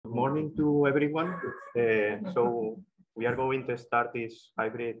morning to everyone. So we are going to start this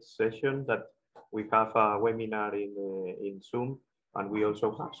hybrid session that we have a webinar in Zoom, and we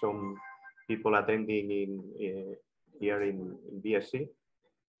also have some people attending here in BSc.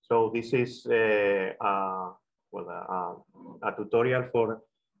 So this is a tutorial for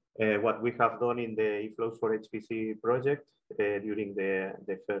what we have done in the eFlows for HPC project during the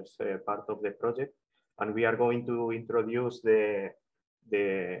first part of the project. And we are going to introduce the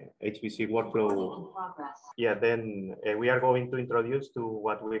HPC workflow. Yeah, then we are going to introduce to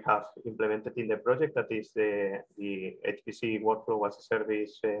what we have implemented in the project, that is the HPC workflow as a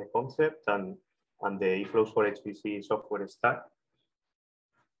service concept and the eFlows for HPC software stack.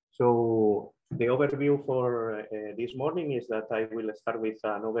 So the overview for this morning is that I will start with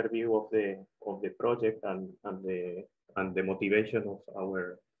an overview of the project and the motivation of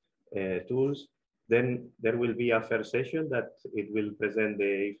our tools. Then there will be a first session that it will present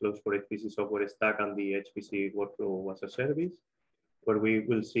the eFlows for HPC software stack and the HPC workflow as a service, where we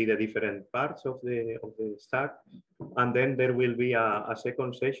will see the different parts of the stack. And then there will be a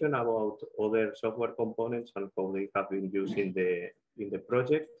second session about other software components and how they have been used in the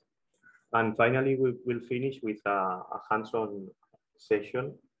project. And finally, we will finish with a hands-on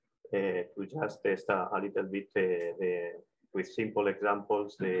session to just test a little bit with simple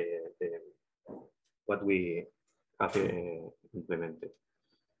examples what we have implemented.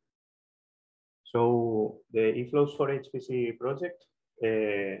 So the eFlows for HPC project,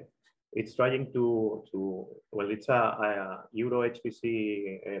 it's trying it's a Euro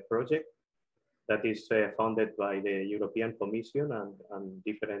HPC project that is funded by the European Commission and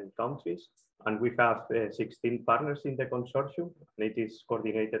different countries. And we have 16 partners in the consortium, and it is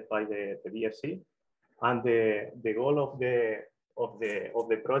coordinated by the BSc. And the goal of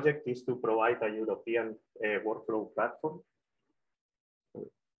the project is to provide a European workflow platform. I'm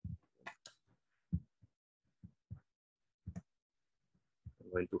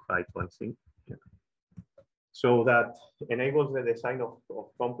going to hide one thing. Yeah. So that enables the design of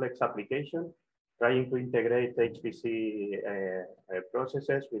complex applications, trying to integrate HPC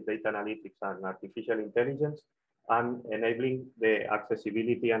processes with data analytics and artificial intelligence, and enabling the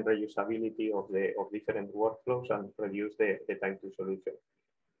accessibility and reusability of different workflows and reduce the time to solution.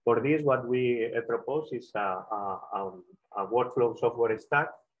 For this, what we propose is a workflow software stack,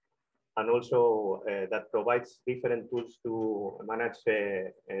 and also that provides different tools to manage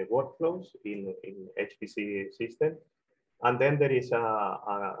workflows in HPC system. And then there is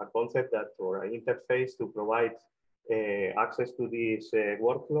a concept or an interface to provide access to these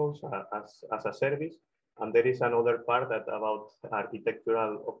workflows as a service. And there is another part that about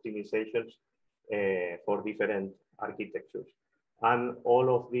architectural optimizations for different architectures. And all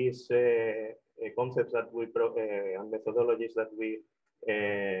of these concepts that we and methodologies that we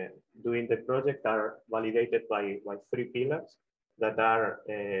do in the project are validated by 3 pillars that are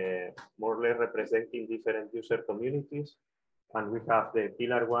more or less representing different user communities. And we have the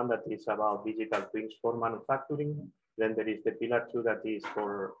pillar 1 that is about digital twins for manufacturing. Then there is the pillar 2 that is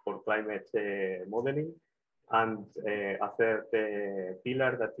for climate modeling. And a third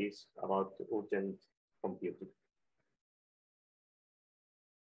pillar that is about urgent computing.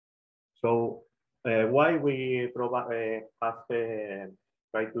 So why we have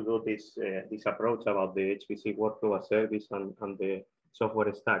tried to do this approach about the HPC workflow as service and the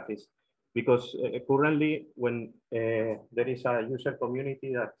software stack is because currently when there is a user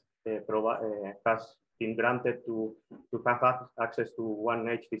community that has been granted to have access to one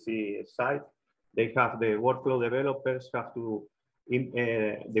HPC site, they have the workflow developers have to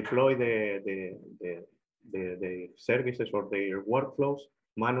deploy the services or their workflows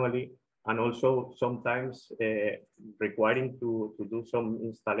manually, and also sometimes requiring to do some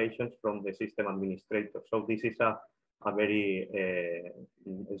installations from the system administrator. So this is a very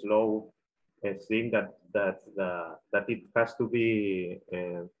slow thing that it has to be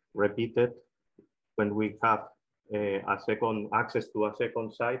repeated. When we have access to a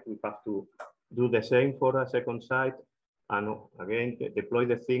second site, we have to do the same for a second site, and again deploy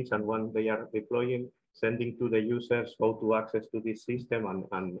the things, and when they are deploying, sending to the users how to access to this system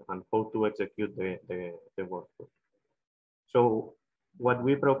and how to execute the workflow. So what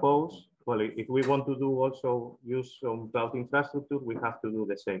we propose, well, if we want to do also use some cloud infrastructure, we have to do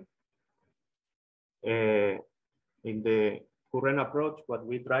the same. In the current approach, what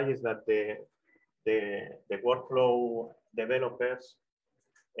we try is that the workflow developers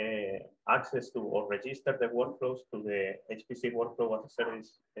access to or register the workflows to the HPC workflow as a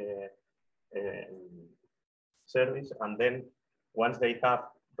service service, and then once they have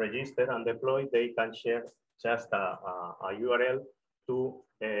registered and deployed, they can share just a URL to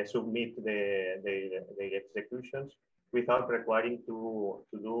submit the executions without requiring to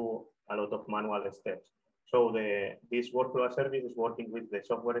do a lot of manual steps. So this workflow as service is working with the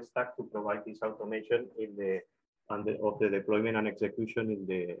software stack to provide this automation of the deployment and execution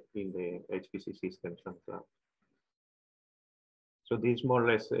in the HPC systems and cloud. So this is more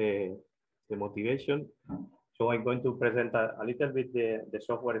or less the motivation. So I'm going to present a little bit the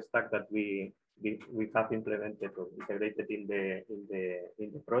software stack that we have implemented or integrated in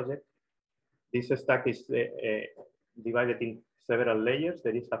the project. This stack is divided in several layers.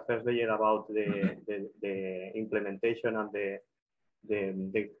 There is a first layer about the implementation and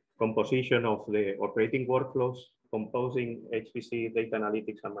the composition of the operating workflows composing HPC, data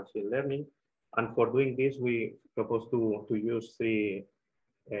analytics, and machine learning. And for doing this, we propose to use three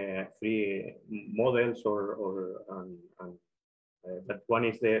models that one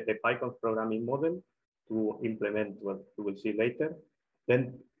is the Python programming model to implement what we will see later.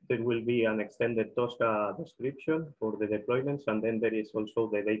 Then there will be an extended Tosca description for the deployments, and then there is also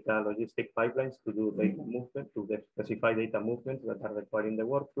the data logistic pipelines to do data movement, to specify data movements that are required in the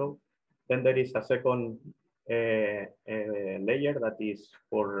workflow. Then there is a second layer that is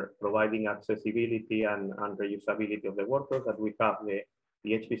for providing accessibility and reusability of the workflows, that we have the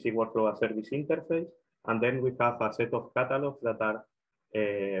HPC workflow as service interface, and then we have a set of catalogs that are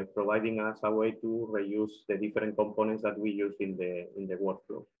providing us a way to reuse the different components that we use in the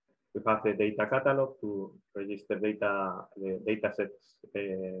workflow. We have the data catalog to register data, the data sets.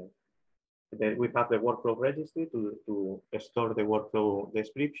 Then we have the workflow registry to store the workflow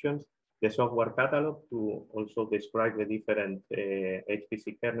descriptions, the software catalog to also describe the different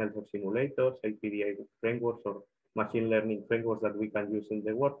HPC kernels or simulators, HPDA frameworks or machine learning frameworks that we can use in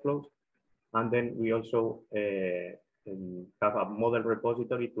the workflows. And then we also have a model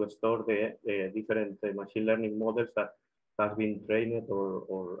repository to store the different machine learning models that has been trained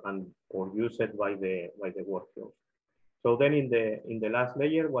or used by the workflows. So then in the last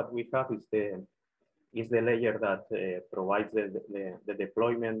layer, what we have is the layer that provides the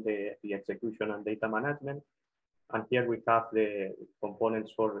deployment, the execution, and data management. And here we have the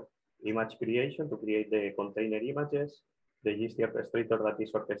components for image creation to create the container images, the GST orchestrator that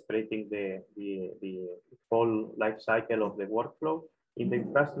is orchestrating the whole life cycle of the workflow in the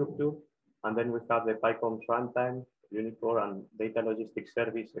infrastructure. And then we have the PyCom runtime, Unicore, and data logistics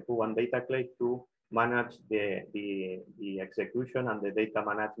service, the Q1 data clay to manage the execution and the data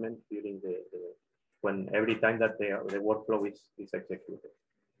management during every time that the workflow is executed.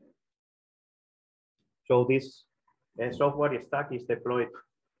 So this software stack is deployed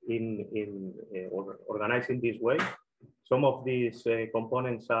or organized in this way. Some of these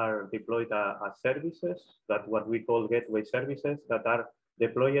components are deployed as services, that what we call gateway services, that are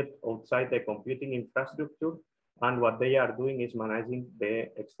deployed outside the computing infrastructure. And what they are doing is managing the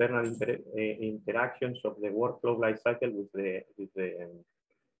external interactions of the workflow lifecycle with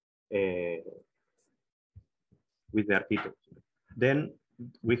the architecture. Then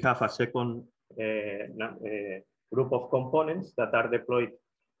we have a second group of components that are deployed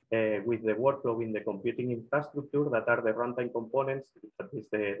with the workflow in the computing infrastructure, that are the runtime components, that is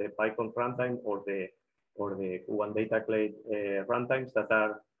the Python runtime or the Q1 data clay runtimes that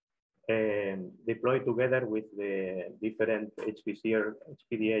are deployed together with the different HPC or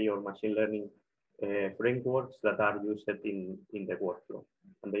HPDA or machine learning frameworks that are used in the workflow,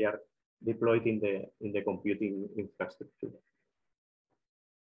 and they are deployed in the computing infrastructure.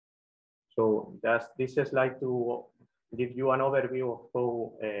 So that's this slide to give you an overview of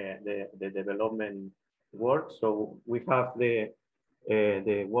how the development works. So we have the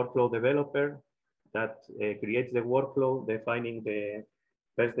workflow developer that creates the workflow, defining the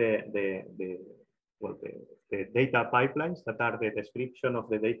data pipelines that are the description of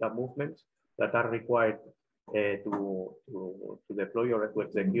the data movements that are required to deploy or to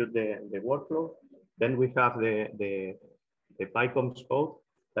execute the workflow. Then we have the PyCom code,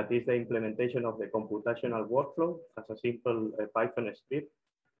 that is the implementation of the computational workflow as a simple Python script.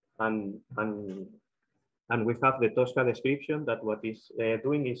 And we have the Tosca description that what is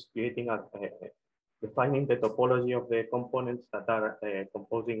doing is creating defining the topology of the components that are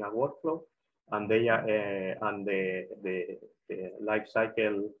composing a workflow, and they are and the life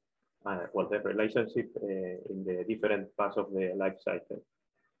cycle, the relationship in the different parts of the life cycle.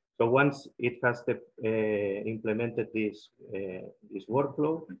 So once it has implemented this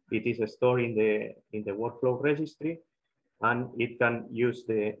workflow, it is stored in the workflow registry, and it can use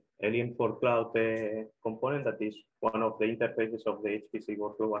the Alien for Cloud component, that is one of the interfaces of the HPC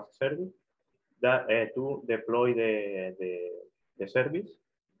workflow as a service, that to deploy the service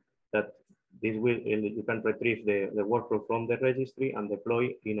that this will, you can retrieve the workflow from the registry and deploy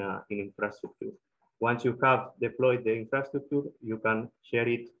in infrastructure. Once you have deployed the infrastructure, you can share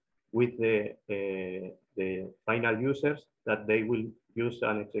it with the final users that they will use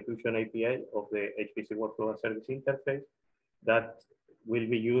an execution API of the HPC workflow as service interface that will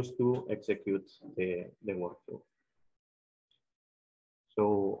be used to execute the workflow.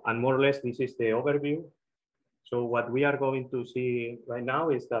 So, and more or less, this is the overview. So what we are going to see right now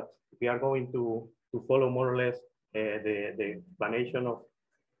is that we are going to follow more or less the explanation of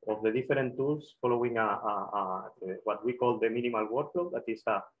the different tools following what we call the minimal workflow. That is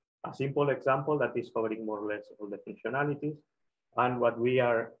a simple example that is covering more or less all the functionalities. And what we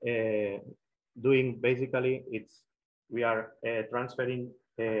are doing basically, we are transferring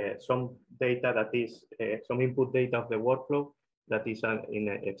some data that is some input data of the workflow that is in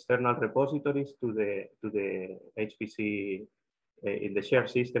external repositories to the HPC in the shared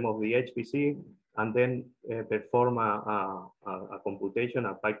system of the HPC, and then perform a computation,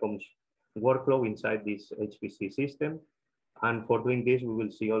 a PyCom's workflow inside this HPC system. And for doing this, we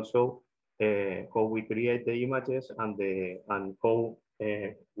will see also how we create the images and how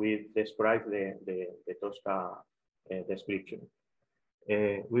we describe the Tosca description.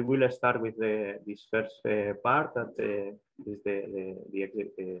 We will start with this first part that is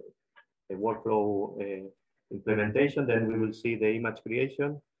the workflow implementation. Then we will see the image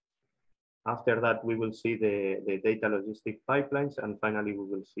creation. After that, we will see the data logistic pipelines, and finally we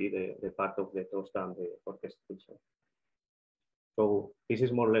will see the part of the Tosca and the orchestration. So this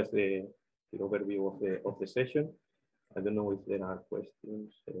is more or less the overview of the session. I don't know if there are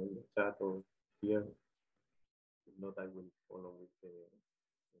questions in the chat or here. If not, I will follow with the